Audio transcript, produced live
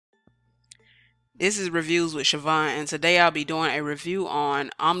This is Reviews with Siobhan, and today I'll be doing a review on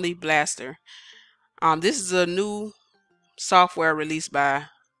OmniBlaster. This is a new software released by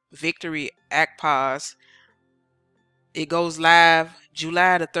Victory Akpos. It goes live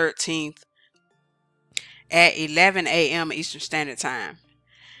July the 13th at 11 a.m. Eastern Standard Time.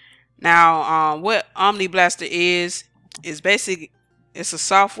 Now, what OmniBlaster is basically it's a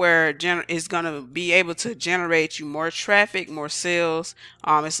software is going to be able to generate you more traffic, more sales.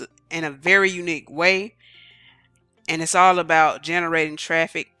 It's in a very unique way. And it's all about generating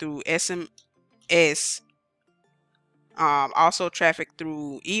traffic through SMS, also traffic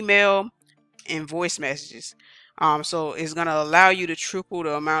through email and voice messages. So it's going to allow you to triple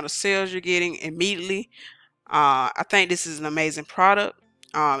the amount of sales you're getting immediately. I think this is an amazing product.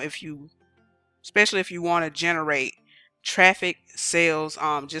 Especially if you want to generate traffic, sales,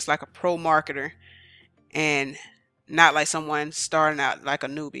 just like a pro marketer, and not like someone starting out like a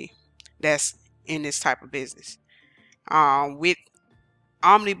newbie that's in this type of business. With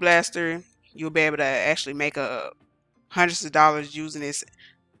OmniBlaster, you'll be able to actually make hundreds of dollars using this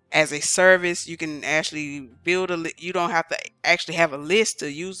as a service. You can actually build you don't have to actually have a list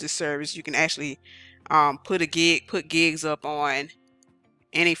to use this service. You can actually put gigs up on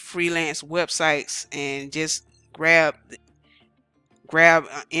any freelance websites and just grab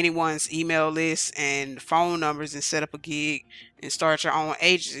anyone's email list and phone numbers and set up a gig and start your own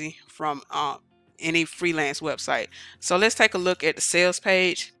agency from any freelance website. So let's take a look at the sales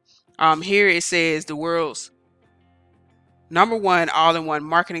page. Here it says the world's #1 all-in-one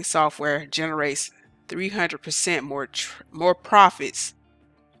marketing software generates 300% more profits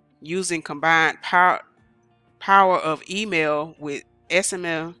using combined power of email with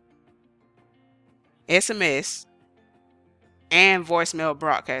SMS and voicemail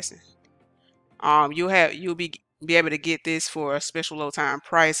broadcasting. You'll be able to get this for a special low time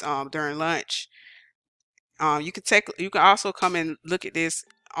price during lunch. You can also come and look at this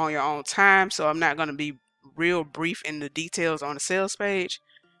on your own time, so I'm not going to be real brief in the details on the sales page.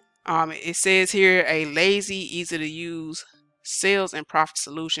 It says here a lazy, easy to use sales and profit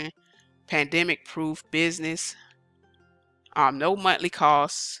solution, pandemic proof business, no monthly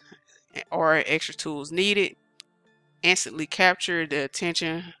costs or extra tools needed, instantly capture the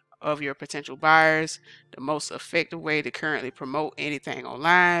attention of your potential buyers, the most effective way to currently promote anything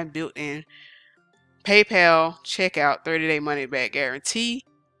online, built-in PayPal checkout, 30-day money back guarantee,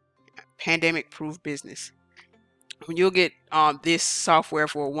 pandemic proof business. You'll get this software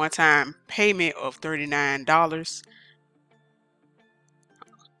for a one-time payment of $39.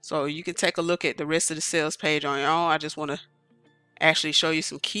 So you can take a look at the rest of the sales page on your own. I just want to actually show you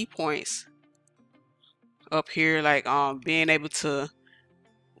some key points up here, like being able to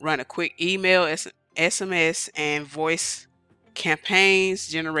run a quick email, SMS, and voice campaigns,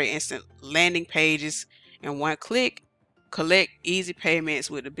 generate instant landing pages in one click, collect easy payments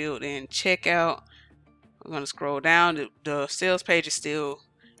with the built-in checkout. I'm going to scroll down. The sales page is still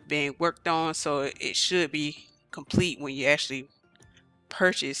being worked on, so it should be complete when you actually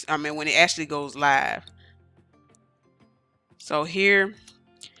purchase. When it actually goes live. So here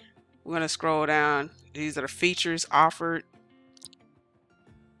we're going to scroll down. These are the features offered.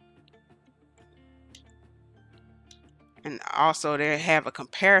 And also they have a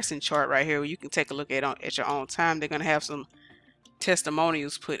comparison chart right here where you can take a look at your own time. They're going to have some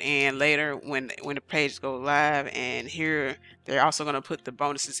testimonials put in later when the page goes live, and here they're also going to put the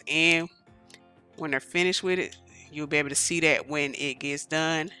bonuses in when they're finished with it. You'll be able to see that when it gets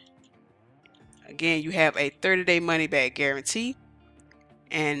done. Again, you have a 30-day money back guarantee,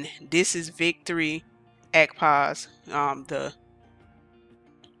 and this is Victory Akpos, the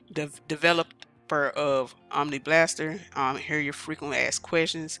developer of OmniBlaster. Here are your frequently asked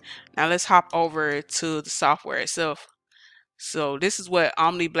questions. Now let's hop over to the software itself. So this is what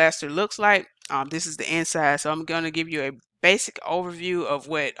OmniBlaster looks like. This is the inside. So I'm going to give you a basic overview of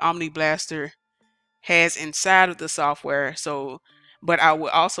what OmniBlaster has inside of the software. But I will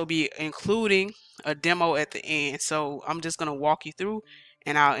also be including a demo at the end. So I'm just going to walk you through,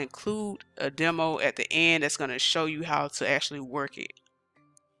 and I'll include a demo at the end that's going to show you how to actually work it.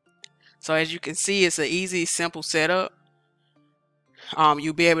 So as you can see, it's an easy, simple setup.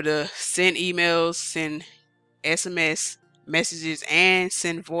 You'll be able to send emails, send SMS messages, and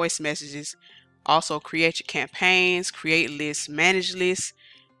send voice messages. Also create your campaigns, create lists, manage lists,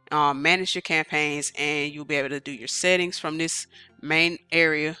 manage your campaigns, and you'll be able to do your settings from this main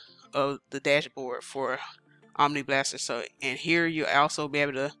area of the dashboard for OmniBlaster. So, and here you'll also be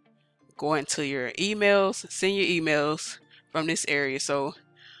able to go into your emails, send your emails from this area. So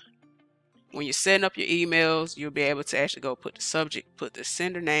when you're setting up your emails, you'll be able to actually go put the subject, put the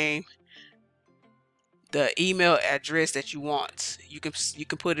sender name, the email address that you want. You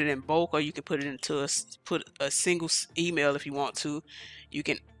can put it in bulk, or you can put it into put a single email if you want to. You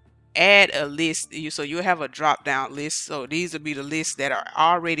can add a list. So you'll have a drop down list. So these will be the lists that are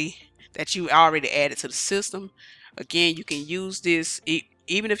already you already added to the system. Again, you can use this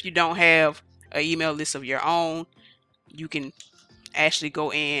even if you don't have an email list of your own. You can actually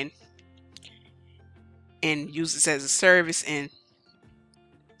go in and use this as a service and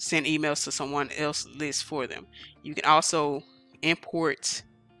send emails to someone else's list for them. You can also import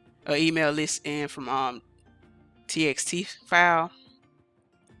an email list in from TXT file.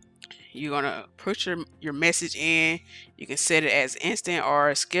 You're gonna put your message in. You can set it as instant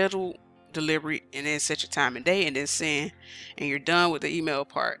or scheduled delivery, and then set your time and day, and then send, and you're done with the email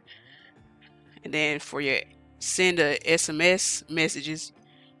part. And then for your send a SMS messages,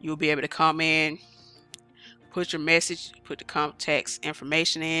 you'll be able to come in, put your message, put the contact's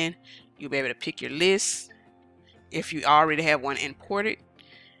information in. You'll be able to pick your list. If you already have one imported,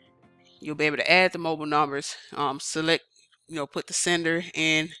 you'll be able to add the mobile numbers, select, put the sender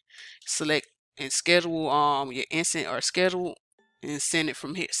in, select and schedule your instant or schedule, and send it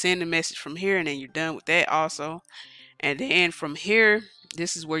from here, send the message from here, and then you're done with that also. And then from here,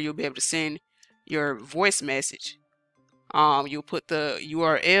 this is where you'll be able to send your voice message. You'll put the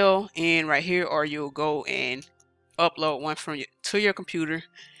URL in right here, or you'll go and upload one from to your computer,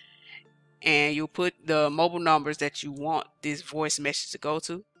 and you'll put the mobile numbers that you want this voice message to go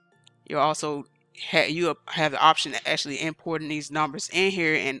to. You'll also have the option of actually importing these numbers in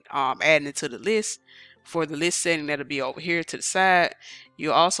here and adding it to the list. For the list setting, that'll be over here to the side.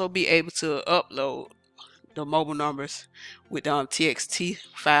 You'll also be able to upload the mobile numbers with TXT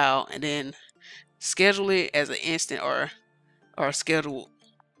file, and then schedule it as an instant or scheduled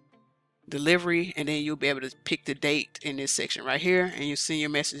delivery, and then you'll be able to pick the date in this section right here, and you send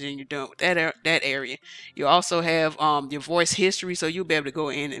your message, and you're done with that area. You also have your voice history, so you'll be able to go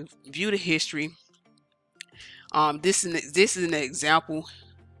in and view the history. This is an example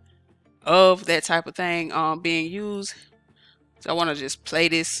of that type of thing being used. So I want to just play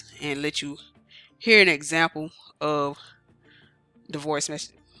this and let you hear an example of the voice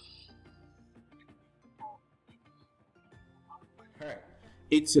message. Hey,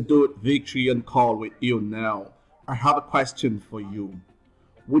 it's a dude Victory on call with you now. I have a question for you.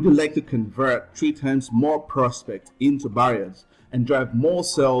 Would you like to convert 3 times more prospects into buyers and drive more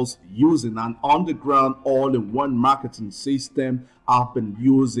sales using an underground all-in-one marketing system I've been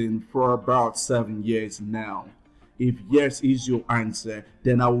using for about 7 years now? If yes is your answer,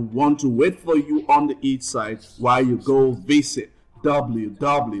 then I will want to wait for you on the east side while you go visit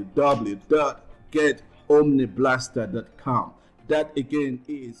www.getomniblaster.com. That again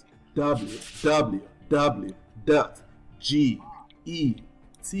is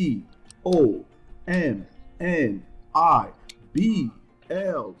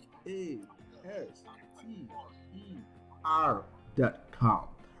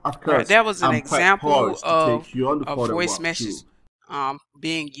Of course, that was an example of a voice message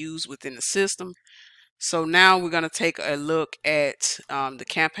being used within the system. So now we're going to take a look at the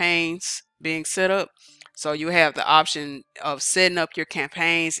campaigns being set up. So you have the option of setting up your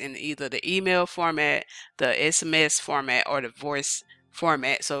campaigns in either the email format, the SMS format, or the voice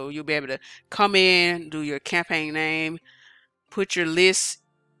format. So you'll be able to come in, do your campaign name, put your list.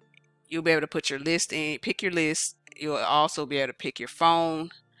 You'll be able to put your list in, pick your list. You'll also be able to pick your phone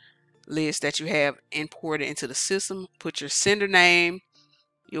list that you have imported into the system. Put your sender name.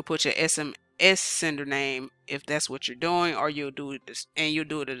 You'll put your SMS sender name if that's what you're doing, or you'll do it, and you'll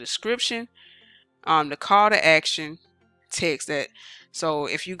do the description, the call to action text that. So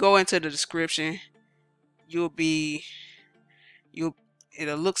if you go into the description, it'll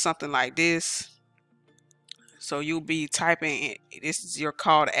look something like this. So you'll be typing, this is your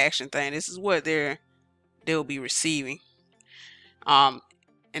call to action thing. This is what they'll be receiving. And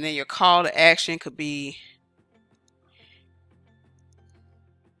then your call to action could be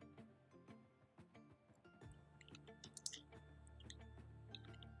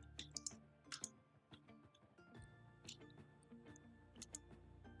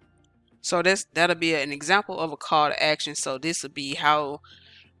so that'll be an example of a call to action. So this would be how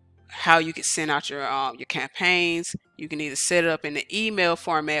you can send out your campaigns. You can either set it up in the email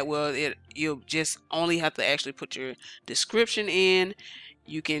format where you'll just only have to actually put your description in.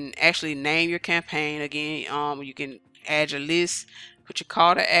 You can actually name your campaign again. You can add your list, put your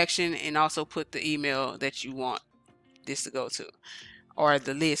call to action, and also put the email that you want this to go to, or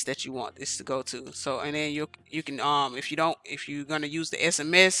the list that you want this to go to. So, and then you can if you're gonna use the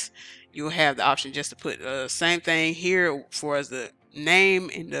SMS, you'll have the option just to put same thing here for as the name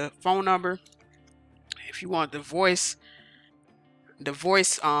and the phone number, if you want the voice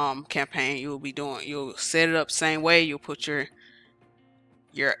campaign, you'll set it up same way. You'll put your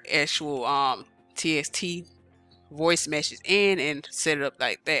actual TXT voice message in and set it up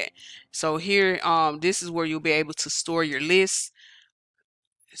like that. So here this is where you'll be able to store your list.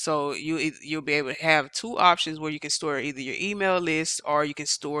 So you'll be able to have two options where you can store either your email list or you can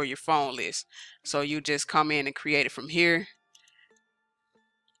store your phone list. So you just come in and create it from here.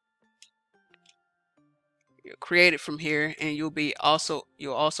 You'll create it from here, and you'll also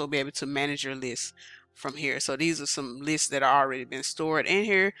be able to manage your list from here. So these are some lists that are already been stored in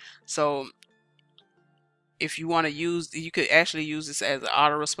here. So if you want to use, you could actually use this as an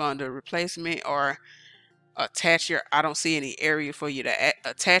autoresponder replacement or attach your, I don't see any area for you to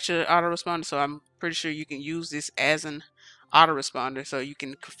attach an autoresponder, so I'm pretty sure you can use this as an autoresponder. So you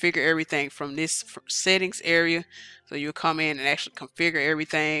can configure everything from this settings area. So you'll come in and actually configure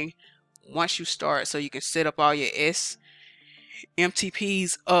everything once you start, so you can set up all your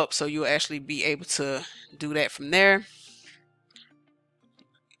SMTPs up, so you'll actually be able to do that from there.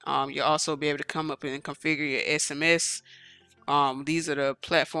 You'll also be able to come up and configure your SMS. These are the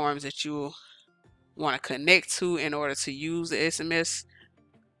platforms that you'll want to connect to in order to use the SMS.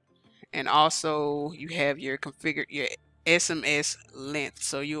 And also you have your SMS length.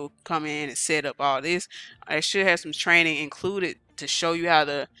 So you'll come in and set up all this. I should have some training included to show you how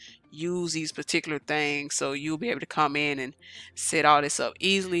to use these particular things, so you'll be able to come in and set all this up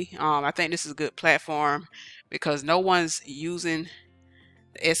easily. I think this is a good platform because no one's using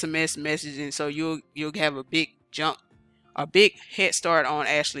the SMS messaging, so you'll have a big head start on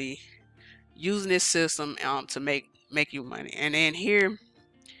actually using this system to make you money. And then here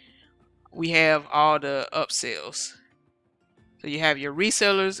we have all the upsells. So you have your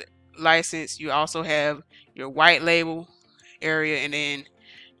resellers license, you also have your white label area, and then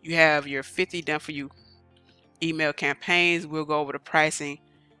you have your 50 done for you email campaigns. We'll go over the pricing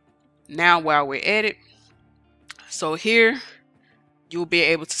now while we're at it. So here you'll be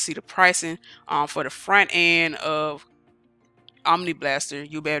able to see the pricing for the front end of OmniBlaster.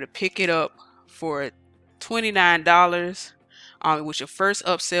 You'll be able to pick it up for $29. Which your first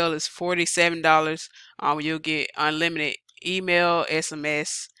upsell is $47. You'll get unlimited email,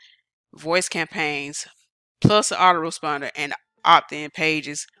 SMS, voice campaigns, plus an autoresponder and opt-in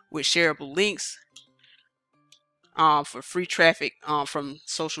pages with shareable links for free traffic from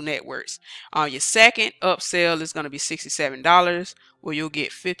social networks. Your second upsell is going to be $67, where you'll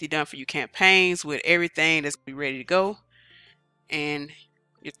get 50 done for you campaigns with everything that's be ready to go. And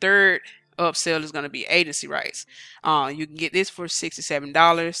your third upsell is going to be agency rights. You can get this for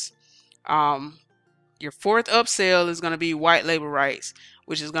 $67. Your fourth upsell is going to be white label rights,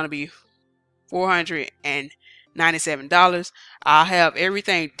 which is going to be $497. I'll have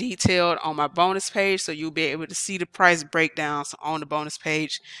everything detailed on my bonus page, so you'll be able to see the price breakdowns on the bonus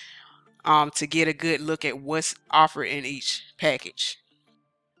page to get a good look at what's offered in each package.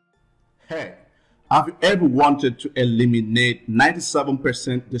 Hey, have you ever wanted to eliminate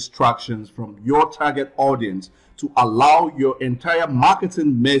 97% distractions from your target audience to allow your entire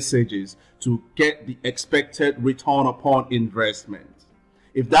marketing messages to get the expected return upon investment?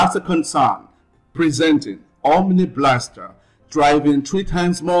 If that's a concern, presenting OmniBlaster, driving 3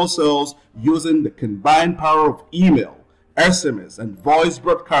 times more sales using the combined power of email, SMS, and voice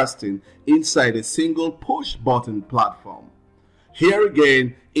broadcasting inside a single push button platform. Here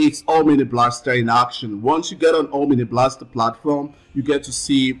again, it's OmniBlaster in action. Once you get on OmniBlaster platform, you get to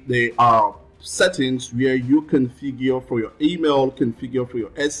see the settings where you configure for your email, configure for your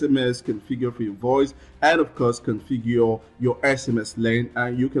SMS, configure for your voice, and of course configure your SMS length.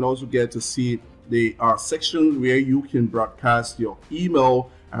 And you can also get to see the section where you can broadcast your email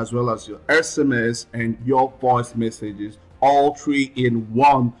as well as your SMS and your voice messages, all 3 in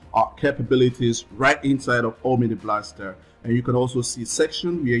one capabilities right inside of OmniBlaster. And you can also see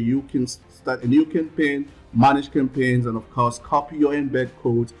section where you can start a new campaign, manage campaigns, and of course copy your embed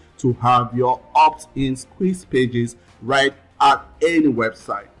codes to have your opt-in squeeze pages right at any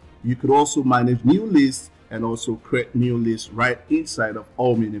website. You could also manage new lists and also create new lists right inside of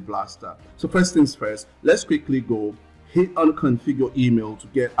OmniBlaster. So first things first, let's quickly go hit on configure email to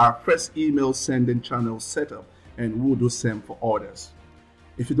get our first email sending channel set up, and we'll do same for others.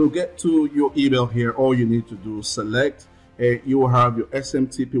 If you don't get to your email here, all you need to do is select. You will have your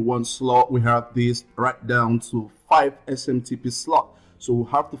SMTP 1 slot. We have this right down to 5 SMTP slot. So we'll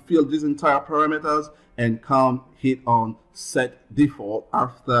have to fill these entire parameters and come hit on set default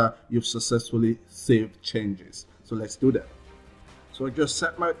after you've successfully saved changes. So let's do that. So I just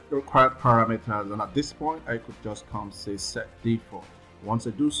set my required parameters, and at this point I could just come say set default. Once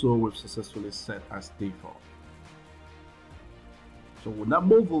I do so, we've successfully set as default. So we'll now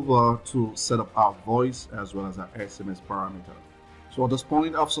move over to set up our voice as well as our SMS parameter. So at this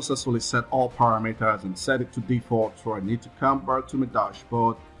point, I've successfully set all parameters and set it to default. So I need to come back to my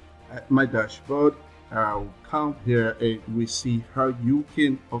dashboard. At my dashboard, I'll come here and we see how you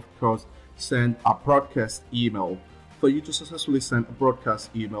can, of course, send a broadcast email. For you to successfully send a broadcast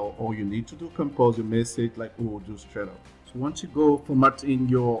email, all you need to do, compose your message like we will do straight up. So once you go format in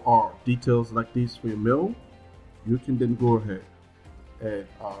your details like this for your mail, you can then go ahead and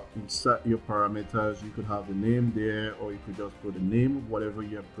insert your parameters. You could have the name there, or you could just put the name of whatever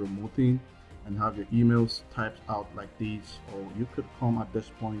you're promoting and have your emails typed out like this. Or you could come at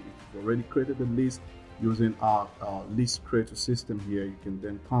this point, if you've already created the list using our list creator system here, you can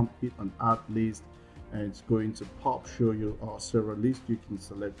then come hit on add list, and it's going to show you several lists you can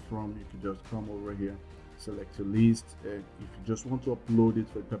select from. You can just come over here, select your list, and if you just want to upload it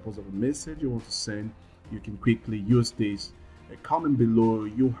for the purpose of a message you want to send, you can quickly use this. Comment below,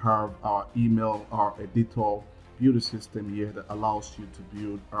 you have our email, our editor builder system here that allows you to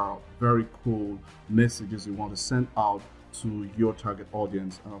build very cool messages you want to send out to your target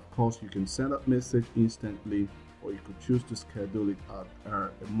audience. And of course, you can send that message instantly, or you could choose to schedule it at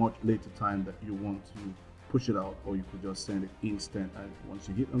a much later time that you want to push it out, or you could just send it instant. And once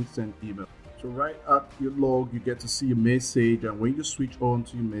you hit on send email, so right at your log, you get to see a message, and when you switch on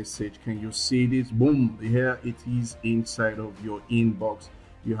to your message, can you see this? Boom, here it is inside of your inbox.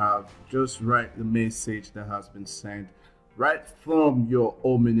 You have just write the message that has been sent right from your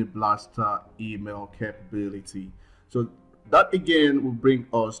OmniBlaster email capability. So that again will bring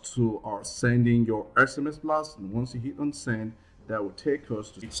us to our sending your SMS blast, and once you hit on send, that will take us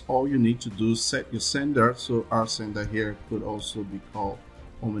to, it's all you need to do, set your sender. So our sender here could also be called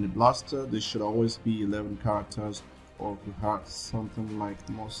OmniBlaster. This should always be 11 characters, or if you have something like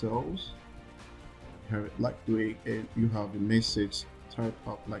Upsells, have it like the way, and you have a message typed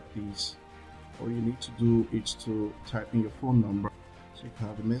up like this. All you need to do is to type in your phone number. So you can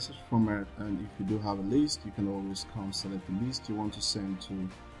have a message format, and if you do have a list, you can always come select the list you want to send to.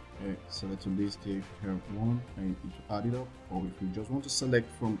 Select a list here if you have one, and you can add it up, or if you just want to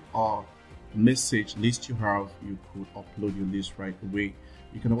select from our message list you have, you could upload your list right away.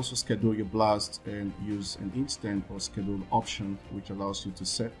 You can also schedule your blast and use an instant or schedule option, which allows you to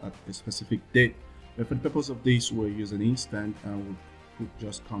set at a specific date. But for the purpose of this, we'll use an instant, and we could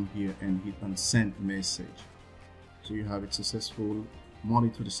just come here and hit on send message. So you have it successful.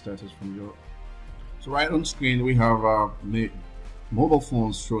 Monitor the status from your. So right on screen we have our mobile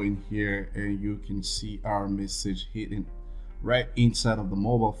phone showing here, and you can see our message hidden right inside of the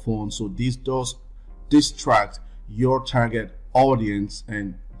mobile phone. So this does distract your target audience,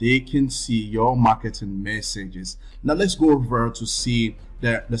 and they can see your marketing messages. Now let's go over to see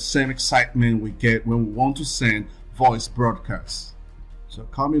the same excitement we get when we want to send voice broadcasts. So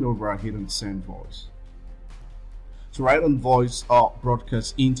coming over, hit on send voice. So right on voice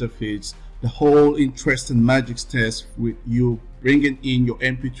broadcast interface, the whole interesting magic starts with you bringing in your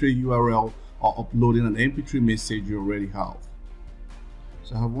MP3 URL or uploading an MP3 message you already have.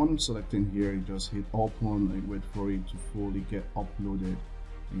 So I have one selecting here. You just hit open and wait for it to fully get uploaded,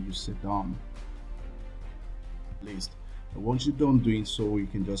 and you sit down list. And once you're done doing so, you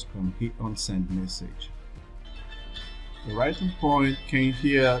can just come hit on send message. The right hand point, can you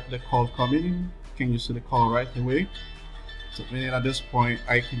hear the call coming in? Can you see the call right away? So meaning at this point,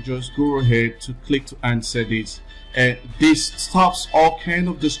 I can just go ahead to click to answer this, and this stops all kind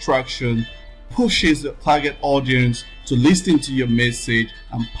of distraction, pushes the target audience to listen to your message,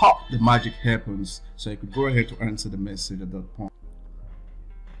 and pop, the magic happens. So you could go ahead to answer the message at that point.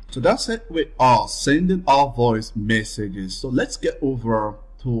 So that's it with us sending our voice messages. So let's get over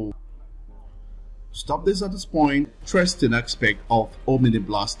to stop this at this point. Interesting aspect of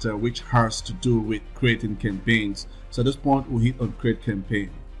OmniBlaster, which has to do with creating campaigns. So at this point, we'll hit on create campaign.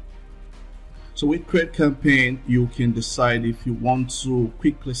 So with create campaign, you can decide if you want to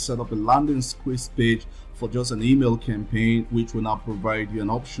quickly set up a landing squeeze page for just an email campaign, which will now provide you an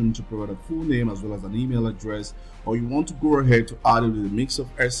option to provide a full name as well as an email address, or you want to go ahead to add it with a mix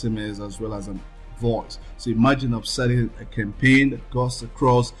of SMS as well as a voice. So imagine of setting a campaign that goes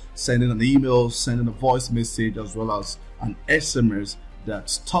across sending an email, sending a voice message, as well as an SMS that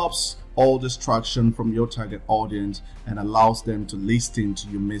stops all distraction from your target audience and allows them to listen to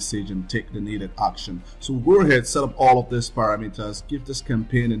your message and take the needed action. So we'll go ahead, set up all of these parameters, give this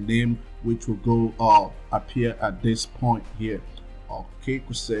campaign a name, which will go appear at this point here. Okay,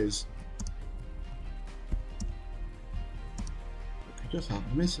 which says, just have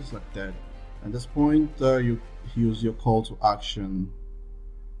a message like that. At this point, you use your call to action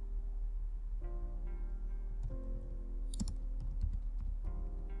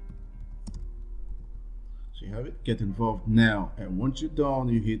So you have it, get involved now, and once you're done,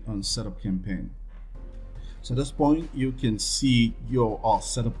 you hit on setup campaign. So at this point, you can see your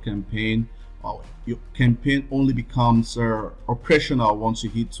setup campaign. Your campaign only becomes operational once you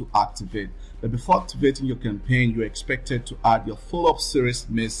hit to activate. But before activating your campaign, you're expected to add your follow-up series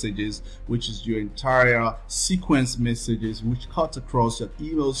messages, which is your entire sequence messages, which cut across your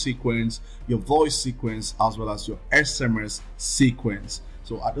email sequence, your voice sequence, as well as your SMS sequence.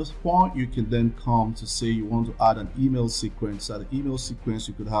 So at this point, you can then come to say you want to add an email sequence. So the email sequence,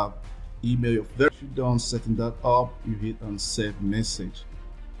 you could have email your very done setting that up, you hit on save message.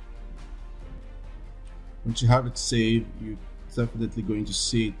 Once you have it saved, you're definitely going to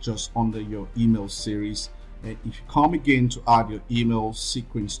see it just under your email series. And if you come again to add your email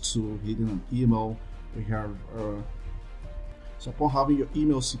sequence to hitting an email, we have so upon having your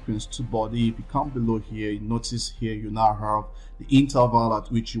email sequence to body, if you come below here, you notice here you now have the interval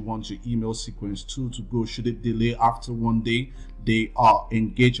at which you want your email sequence to go. Should it delay after 1 day, the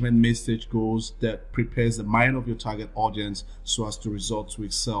engagement message goes that prepares the mind of your target audience so as to result to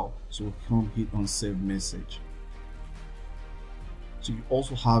Excel. So come hit on save message. So you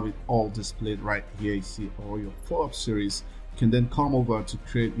also have it all displayed right here. You see all your follow-up series. You can then come over to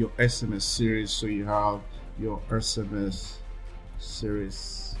create your SMS series. So you have your SMS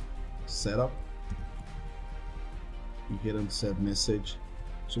series setup. You hit on save message.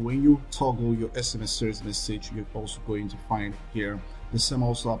 So when you toggle your SMS series message, you're also going to find here the same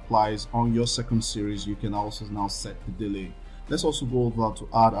also applies on your second series. You can also now set the delay. Let's also go over to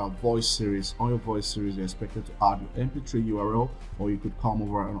add our voice series. On your voice series, you're expected to add your MP3 URL, or you could come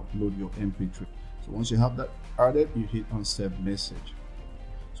over and upload your MP3. So once you have that added, you hit on save message.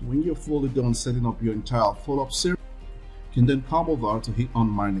 So when you're fully done setting up your entire follow-up series, you can then come over to hit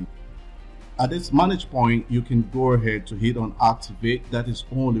on manage. At this manage point, you can go ahead to hit on activate. That is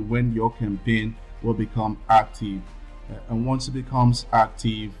only when your campaign will become active. And once it becomes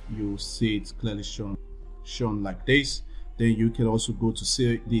active, you'll see it clearly shown like this. Then you can also go to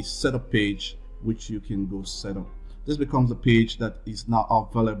see the setup page, which you can go set up. This becomes a page that is now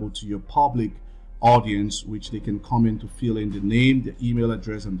available to your public audience, which they can come in to fill in the name, the email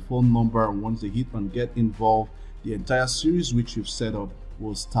address, and phone number. And once they hit on get involved, the entire series which you've set up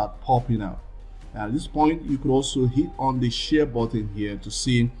will start popping out. At this point, you could also hit on the share button here to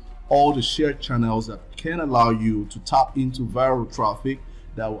see all the share channels that can allow you to tap into viral traffic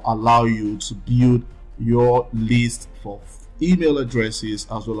that will allow you to build your list for email addresses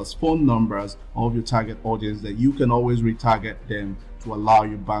as well as phone numbers of your target audience that you can always retarget them to allow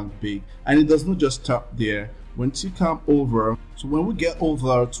you bank big. And it does not just stop there. Once you come over, so when we get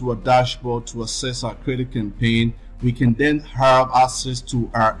over to a dashboard to assess our credit campaign, we can then have access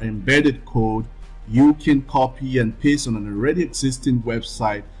to our embedded code. You can copy and paste on an already existing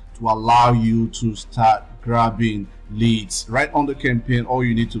website to allow you to start grabbing leads. Right on the campaign, all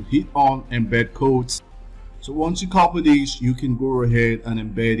you need to hit on embed codes. So once you copy these, you can go ahead and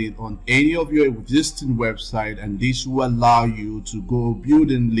embed it on any of your existing website, and this will allow you to go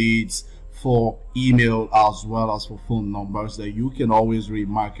building leads for email as well as for phone numbers that you can always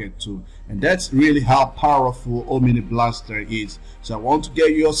remarket to. And that's really how powerful OmniBlaster is. So I want to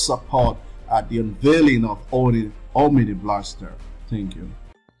get your support at the unveiling of OmniBlaster. Thank you.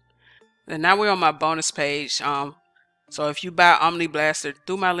 And now we're on my bonus page. So if you buy OmniBlaster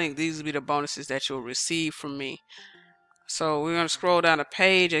through my link, these will be the bonuses that you'll receive from me. So we're going to scroll down the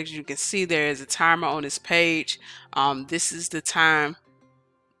page. As you can see, there is a timer on this page. This is the time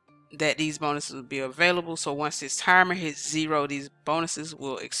that these bonuses will be available. So once this timer hits 0, these bonuses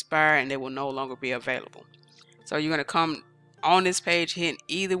will expire and they will no longer be available. So you're going to come on this page, hitting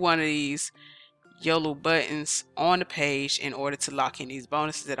either one of these yellow buttons on the page in order to lock in these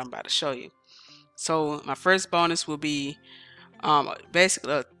bonuses that I'm about to show you. So my first bonus will be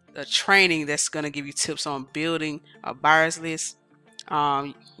basically a training that's going to give you tips on building a buyers list.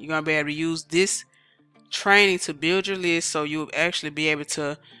 You're going to be able to use this training to build your list, so you'll actually be able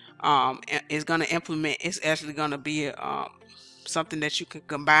to it's going to implement, it's actually going to be something that you can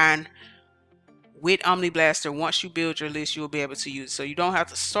combine with OmniBlaster. Once you build your list, you'll be able to use it. So you don't have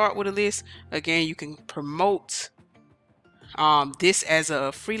to start with a list. Again, you can promote this as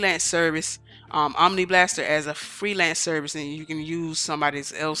a freelance service, OmniBlaster as a freelance service, and you can use somebody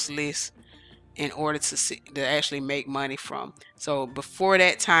else's list in order to actually make money from. So before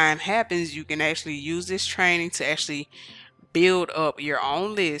that time happens, you can actually use this training to actually build up your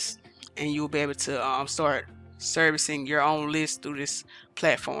own list, and you'll be able to start servicing your own list through this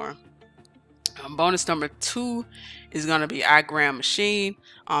platform. Bonus number 2 is going to be iGram Machine.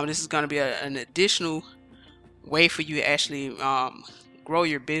 This is going to be an additional way for you to actually grow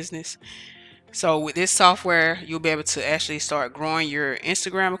your business. So with this software, you'll be able to actually start growing your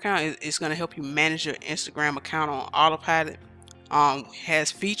Instagram account. It's going to help you manage your Instagram account on autopilot.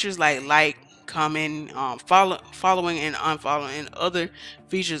 Has features like, comment, following and unfollowing, and other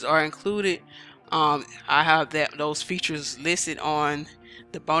features are included. I have those features listed on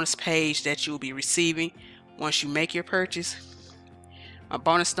the bonus page that you'll be receiving once you make your purchase.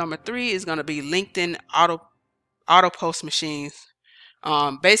 Bonus number 3 is going to be LinkedIn auto post machines.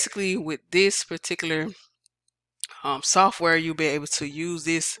 Basically, with this particular software, you'll be able to use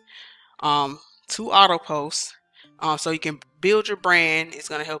this to auto post, so you can build your brand. It's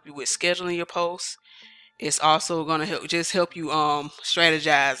going to help you with scheduling your posts. It's also going to help you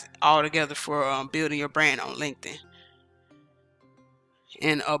strategize all together for building your brand on LinkedIn.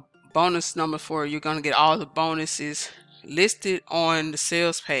 And a bonus number 4, you're going to get all the bonuses listed on the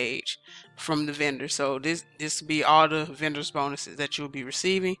sales page from the vendor. So this will be all the vendors bonuses that you'll be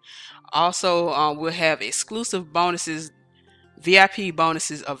receiving. Also, we'll have exclusive bonuses, VIP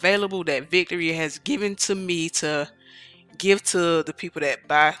bonuses available that Victory has given to me to give to the people that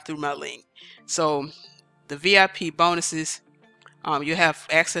buy through my link. So the VIP bonuses, you have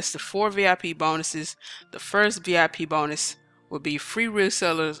access to 4 VIP bonuses. The first VIP bonus will be free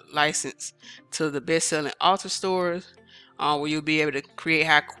reseller license to the best-selling author stores, where you'll be able to create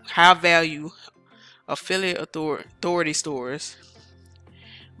high value affiliate authority stores.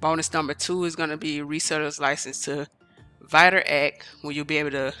 Bonus number 2 is going to be reseller's license to Victory, where you'll be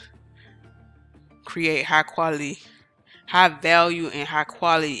able to create high value and high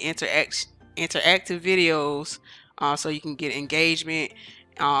quality interactive videos, so you can get engagement,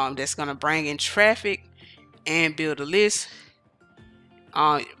 that's going to bring in traffic and build a list.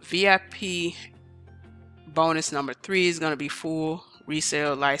 VIP bonus number 3 is going to be full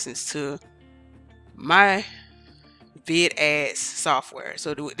resale license to my vid ads software.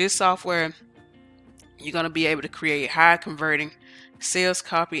 So with this software, you're going to be able to create high converting sales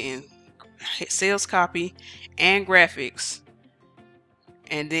copy and graphics.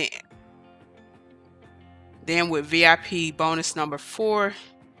 And then with VIP bonus number 4,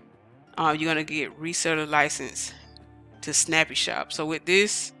 you're going to get reseller license to Snappy Shop. So with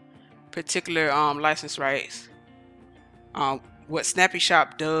this particular license rights, what Snappy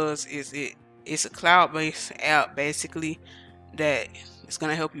Shop does is it's a cloud-based app basically that is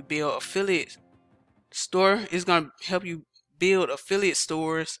going to help you build affiliate store. It's going to help you build affiliate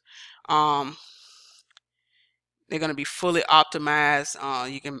stores. They're going to be fully optimized.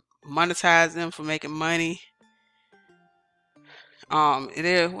 You can monetize them for making money.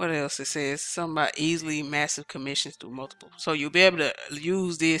 What else it says? Something about easily massive commissions through multiple. So you'll be able to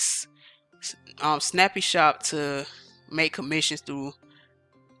use this Snappy Shop to make commissions through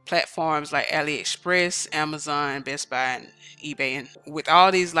platforms like AliExpress, Amazon, Best Buy, and eBay. And with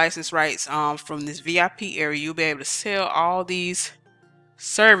all these license rights from this VIP area, you'll be able to sell all these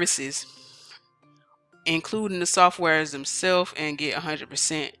services, including the softwares themselves, and get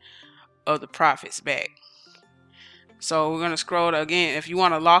 100% of the profits back. So we're going to scroll again. If you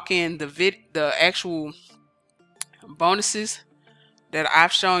want to lock in the actual bonuses that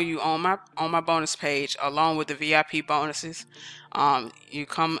I've shown you on my bonus page, along with the VIP bonuses, you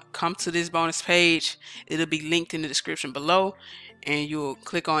come to this bonus page. It'll be linked in the description below, and you'll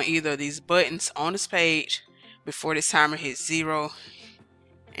click on either of these buttons on this page before this timer hits 0.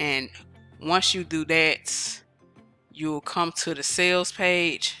 And once you do that, you'll come to the sales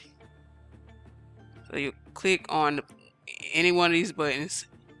page. So you click on any one of these buttons,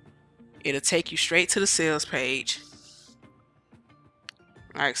 it'll take you straight to the sales page,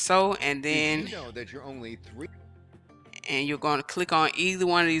 like so. And then you're going to click on either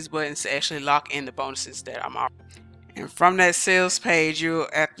one of these buttons to actually lock in the bonuses that I'm offering. And from that sales page,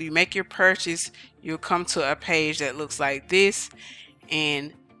 after you make your purchase, you'll come to a page that looks like this,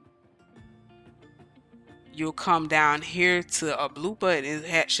 and you'll come down here to a blue button.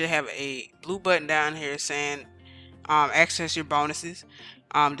 It should have a blue button down here saying access your bonuses.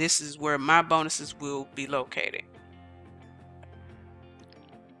 This is where my bonuses will be located.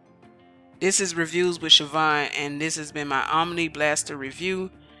 This is Reviews with Siobhan, and this has been my OmniBlaster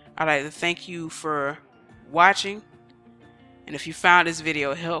review. I'd like to thank you for watching, and if you found this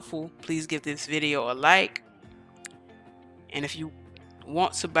video helpful, please give this video a like. And if you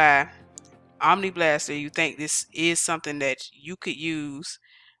want to buy OmniBlaster, you think this is something that you could use,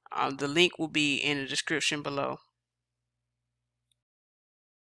 the link will be in the description below.